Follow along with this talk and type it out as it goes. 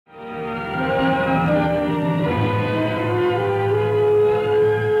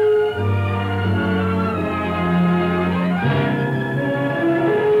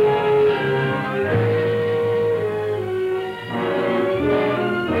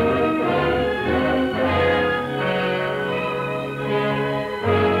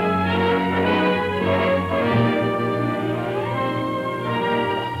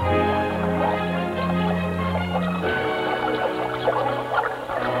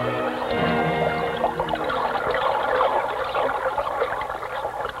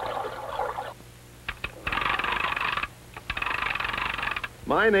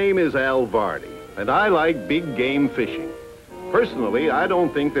My name is Al Vardy, and I like big game fishing. Personally, I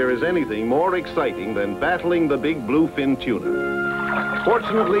don't think there is anything more exciting than battling the big bluefin tuna.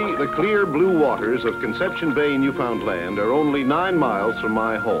 Fortunately, the clear blue waters of Conception Bay, Newfoundland are only 9 miles from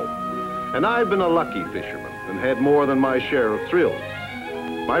my home. And I've been a lucky fisherman and had more than my share of thrills.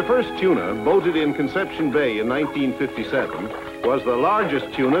 My first tuna, boated in Conception Bay in 1957, was the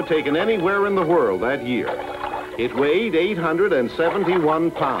largest tuna taken anywhere in the world that year. It weighed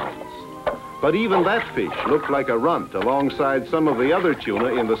 871 pounds. But even that fish looked like a runt alongside some of the other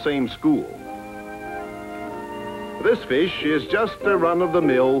tuna in the same school. This fish is just a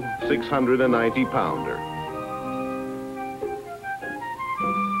run-of-the-mill 690-pounder.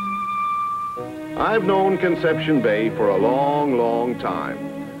 I've known Conception Bay for a long, long time.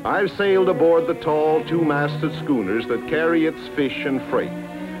 I've sailed aboard the tall two-masted schooners that carry its fish and freight.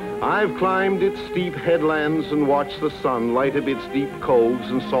 I've climbed its steep headlands and watched the sun light up its deep coves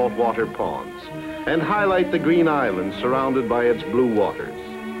and saltwater ponds and highlight the green islands surrounded by its blue waters.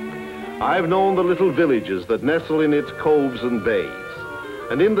 I've known the little villages that nestle in its coves and bays,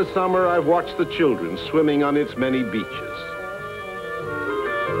 and in the summer I've watched the children swimming on its many beaches.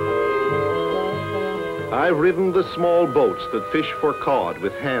 I've ridden the small boats that fish for cod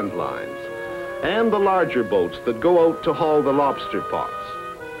with hand lines, and the larger boats that go out to haul the lobster pots,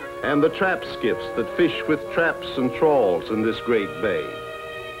 and the trap skiffs that fish with traps and trawls in this great bay.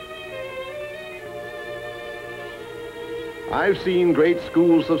 I've seen great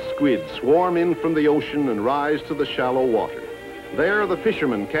schools of squid swarm in from the ocean and rise to the shallow water. There the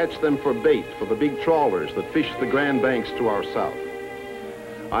fishermen catch them for bait for the big trawlers that fish the Grand Banks to our south.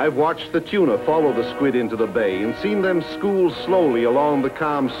 I've watched the tuna follow the squid into the bay and seen them school slowly along the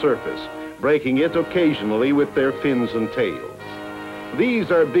calm surface, breaking it occasionally with their fins and tails.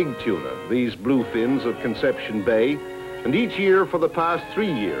 These are big tuna, these bluefins of Conception Bay, and each year for the past 3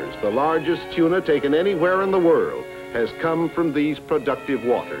 years, the largest tuna taken anywhere in the world has come from these productive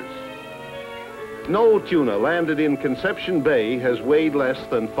waters. No tuna landed in Conception Bay has weighed less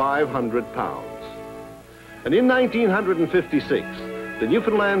than 500 pounds. And in 1956, the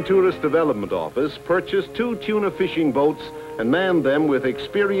Newfoundland Tourist Development Office purchased 2 tuna fishing boats and manned them with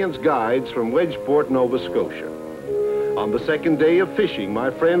experienced guides from Wedgeport, Nova Scotia. On the second day of fishing,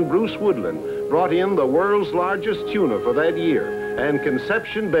 my friend Bruce Woodland brought in the world's largest tuna for that year, and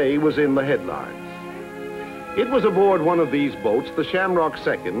Conception Bay was in the headlines. It was aboard one of these boats, the Shamrock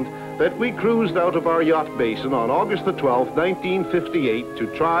II, that we cruised out of our yacht basin on August the 12th, 1958, to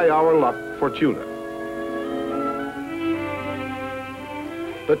try our luck for tuna.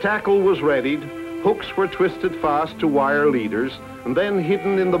 The tackle was readied, hooks were twisted fast to wire leaders, and then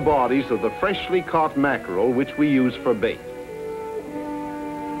hidden in the bodies of the freshly caught mackerel which we use for bait.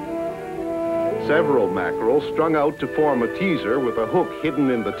 Several mackerel strung out to form a teaser with a hook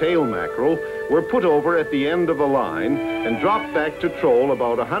hidden in the tail mackerel were put over at the end of a line and dropped back to troll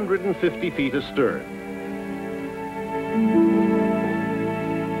about 150 feet astern.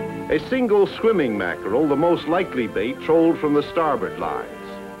 A single swimming mackerel, the most likely bait, trolled from the starboard lines.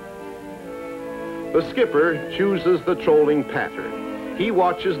 The skipper chooses the trolling pattern. He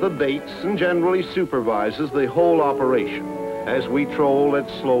watches the baits and generally supervises the whole operation as we troll at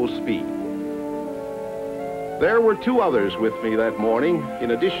slow speed. There were 2 others with me that morning,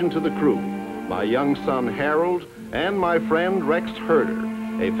 in addition to the crew, my young son Harold and my friend Rex Herder,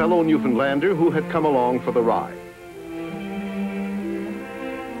 a fellow Newfoundlander who had come along for the ride.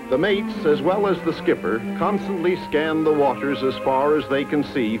 The mates, as well as the skipper, constantly scan the waters as far as they can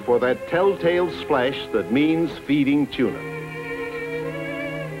see for that telltale splash that means feeding tuna.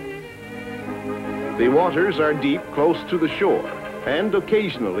 The waters are deep close to the shore, and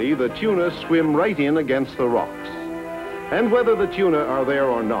occasionally the tuna swim right in against the rocks. And whether the tuna are there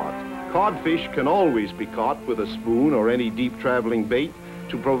or not, codfish can always be caught with a spoon or any deep traveling bait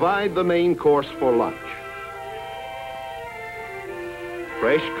to provide the main course for lunch.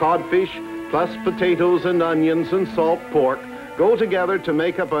 Fresh codfish plus potatoes and onions and salt pork go together to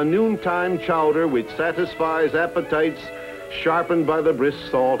make up a noontime chowder which satisfies appetites sharpened by the brisk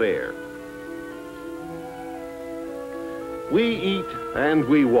salt air. We eat and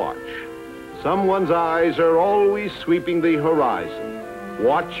we watch. Someone's eyes are always sweeping the horizon,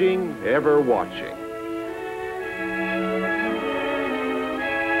 watching, ever watching.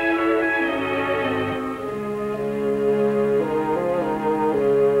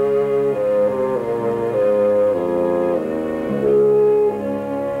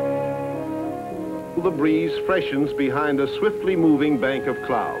 The breeze freshens behind a swiftly moving bank of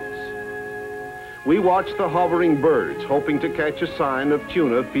clouds. We watch the hovering birds, hoping to catch a sign of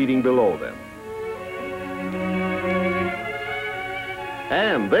tuna feeding below them.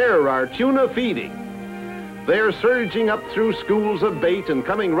 And there are tuna feeding. They're surging up through schools of bait and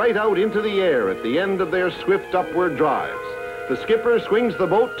coming right out into the air at the end of their swift upward drives. The skipper swings the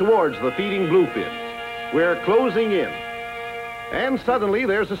boat towards the feeding bluefins. We're closing in. And suddenly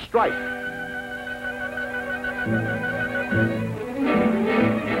there's a strike.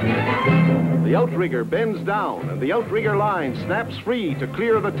 The outrigger bends down and the outrigger line snaps free to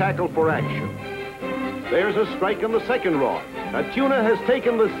clear the tackle for action. There's a strike on the second rod. A tuna has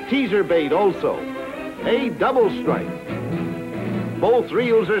taken the teaser bait also. A double strike. Both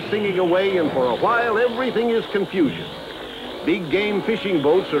reels are singing away, and for a while everything is confusion. Big game fishing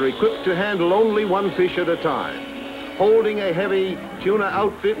boats are equipped to handle only one fish at a time. Holding a heavy tuna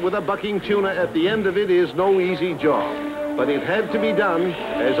outfit with a bucking tuna at the end of it is no easy job. But it had to be done,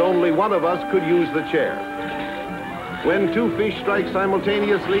 as only one of us could use the chair. When two fish strike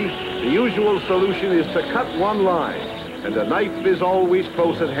simultaneously, the usual solution is to cut one line, and a knife is always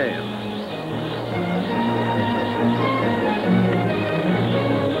close at hand.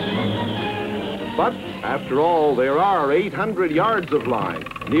 But after all, there are 800 yards of line,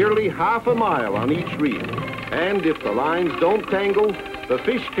 nearly half a mile on each reel. And if the lines don't tangle, the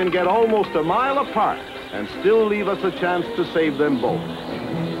fish can get almost a mile apart and still leave us a chance to save them both.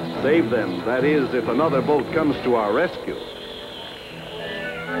 Save them, that is, if another boat comes to our rescue.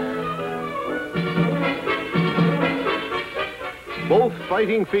 Both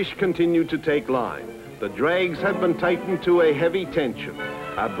fighting fish continue to take line. The drags have been tightened to a heavy tension.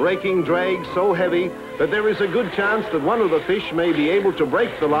 A breaking drag so heavy that there is a good chance that one of the fish may be able to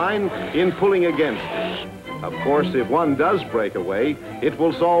break the line in pulling against it. Of course, if one does break away, it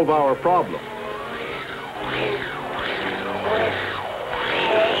will solve our problem.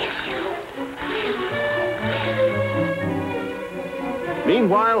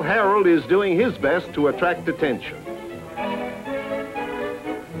 Meanwhile, Harold is doing his best to attract attention.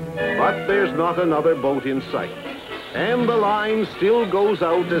 But there's not another boat in sight. And the line still goes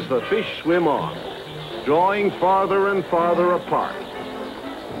out as the fish swim on, drawing farther and farther apart.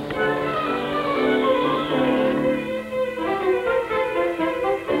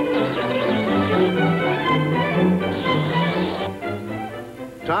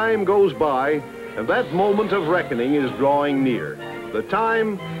 Time goes by, and that moment of reckoning is drawing near. The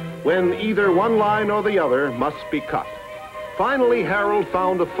time when either one line or the other must be cut. Finally, Harold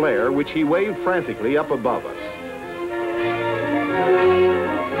found a flare which he waved frantically up above us.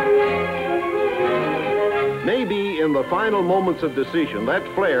 Maybe in the final moments of decision, that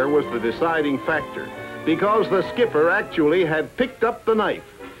flare was the deciding factor, because the skipper actually had picked up the knife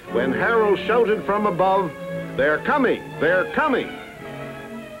when Harold shouted from above, "They're coming! They're coming!"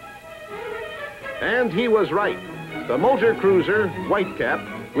 And he was right. The motor cruiser,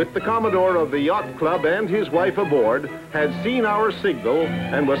 Whitecap, with the Commodore of the Yacht Club and his wife aboard, had seen our signal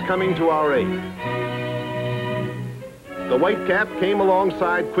and was coming to our aid. The Whitecap came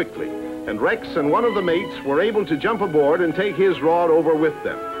alongside quickly, and Rex and one of the mates were able to jump aboard and take his rod over with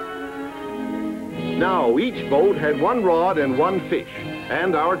them. Now, each boat had one rod and one fish,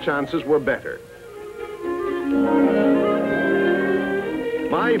 and our chances were better.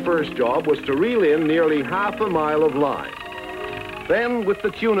 My first job was to reel in nearly half a mile of line. Then, with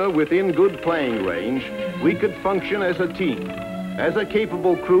the tuna within good playing range, we could function as a team, as a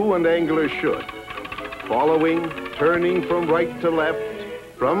capable crew and angler should. Following, turning from right to left,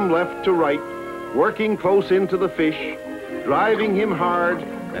 from left to right, working close into the fish, driving him hard,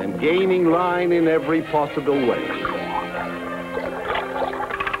 and gaining line in every possible way.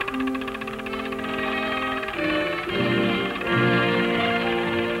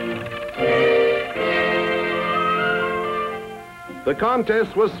 The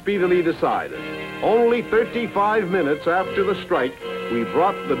contest was speedily decided. Only 35 minutes after the strike, we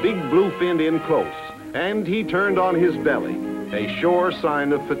brought the big bluefin in close, and he turned on his belly, a sure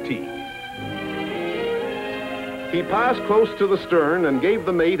sign of fatigue. He passed close to the stern and gave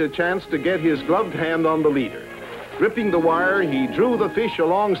the mate a chance to get his gloved hand on the leader. Gripping the wire, he drew the fish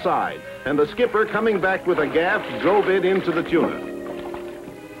alongside, and the skipper, coming back with a gaff, drove it into the tuna.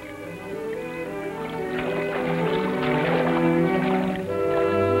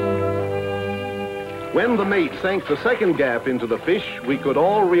 When the mate sank the second gaff into the fish, we could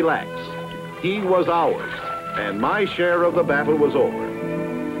all relax. He was ours, and my share of the battle was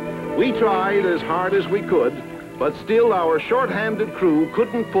over. We tried as hard as we could, but still our short-handed crew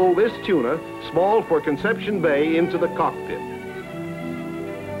couldn't pull this tuna, small for Conception Bay, into the cockpit.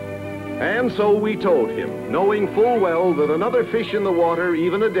 And so we towed him, knowing full well that another fish in the water,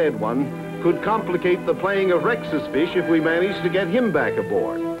 even a dead one, could complicate the playing of Rex's fish if we managed to get him back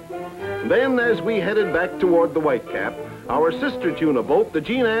aboard. Then, as we headed back toward the Whitecap, our sister tuna boat, the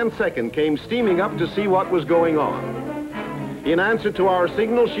Jean Ann II, came steaming up to see what was going on. In answer to our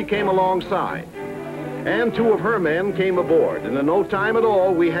signal, she came alongside, and 2 of her men came aboard, and in no time at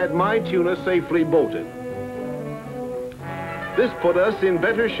all, we had my tuna safely boated. This put us in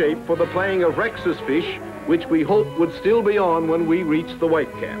better shape for the playing of Rex's fish, which we hoped would still be on when we reached the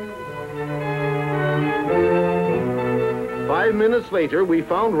Whitecap. 5 minutes later, we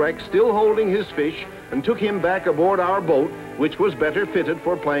found Rex still holding his fish and took him back aboard our boat, which was better fitted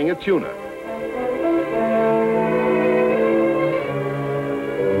for playing a tuna.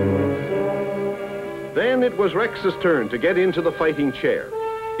 Then it was Rex's turn to get into the fighting chair.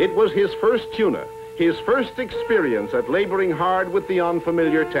 It was his first tuna, his first experience at laboring hard with the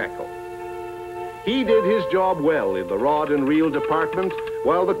unfamiliar tackle. He did his job well in the rod and reel department,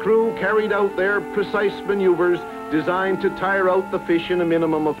 while the crew carried out their precise maneuvers designed to tire out the fish in a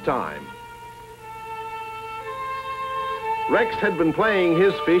minimum of time. Rex had been playing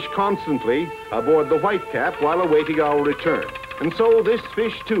his fish constantly aboard the Whitecap while awaiting our return, and so this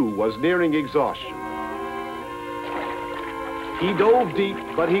fish too was nearing exhaustion. He dove deep,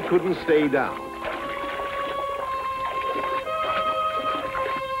 but he couldn't stay down.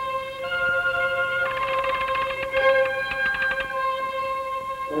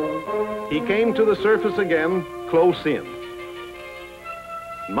 He came to the surface again, close in.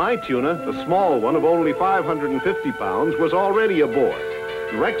 My tuna, the small one of only 550 pounds, was already aboard.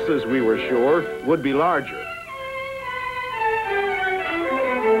 Rex's, we were sure, would be larger.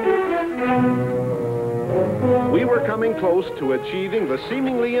 We were coming close to achieving the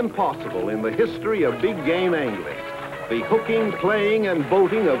seemingly impossible in the history of big game angling. The hooking, playing, and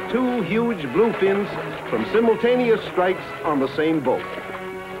boating of 2 huge bluefins from simultaneous strikes on the same boat.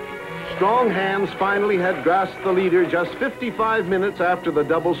 Strong hands finally had grasped the leader just 55 minutes after the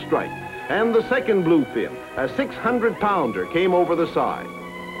double strike, and the second bluefin, a 600-pounder, came over the side.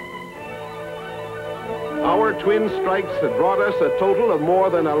 Our twin strikes had brought us a total of more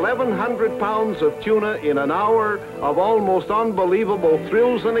than 1,100 pounds of tuna in an hour of almost unbelievable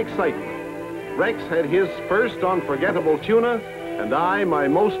thrills and excitement. Rex had his first unforgettable tuna, and I my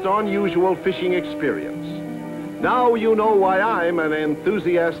most unusual fishing experience. Now you know why I'm an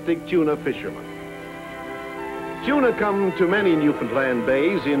enthusiastic tuna fisherman. Tuna come to many Newfoundland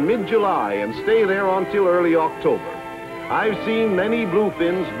bays in mid-July and stay there until early October. I've seen many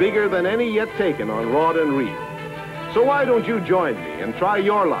bluefins bigger than any yet taken on rod and reel. So why don't you join me and try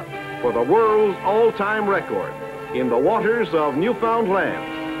your luck for the world's all-time record in the waters of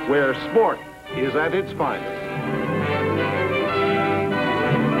Newfoundland, where sport is at its finest.